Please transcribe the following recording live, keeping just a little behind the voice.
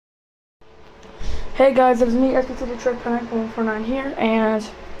Hey guys, it's me, KEC-63 here, and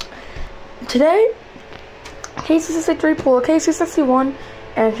today, KEC-63 pull a KEC-61,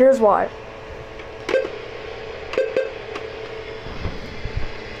 and here's why.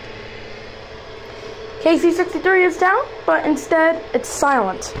 KEC-63 is down, but instead, it's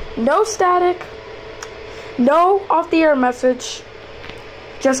silent. No static, no off-the-air message,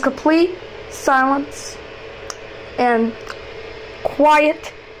 just complete silence, and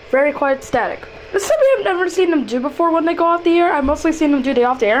quiet, very quiet static. This is something I've never seen them do before when they go off the air. I've mostly seen them do the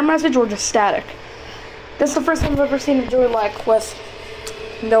off-the-air message or just static. This is the first time I've ever seen them do it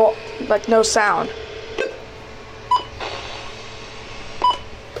with no sound.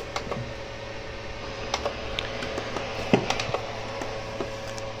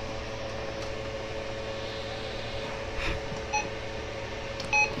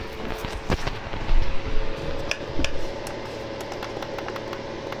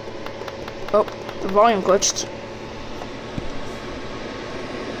 Oh, the volume glitched.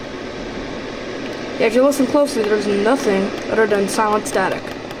 Yeah, if you listen closely, there's nothing other than silent static.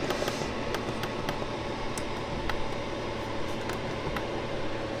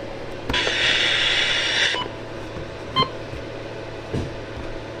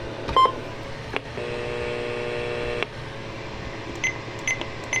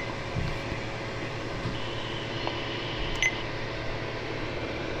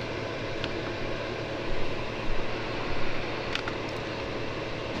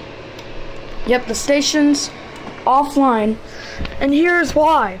 Yep, the station's offline, and here's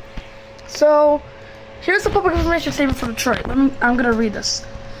why. So, here's the public information statement for Detroit. I'm gonna read this.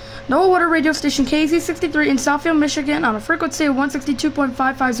 NOAA water radio station KEC-63 in Southfield, Michigan, on a frequency of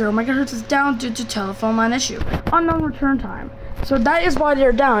 162.550 megahertz is down due to telephone line issue. Unknown return time. So that is why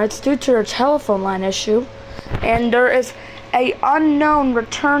they're down. It's due to a telephone line issue, and there is a unknown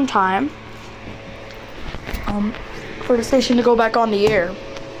return time for the station to go back on the air.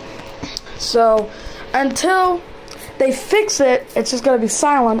 So, until they fix it, it's just going to be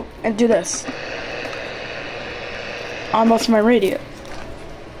silent and do this on most of my radio.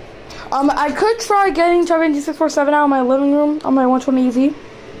 I could try getting 2647 out of my living room on my 120EZ.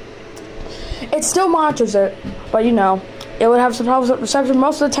 It still monitors it, but you know, it would have some problems with reception.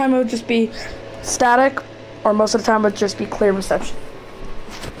 Most of the time it would just be static, or most of the time it would just be clear reception.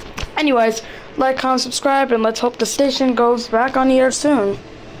 Anyways, like, comment, subscribe, and let's hope the station goes back on the air soon.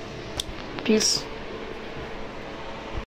 Peace.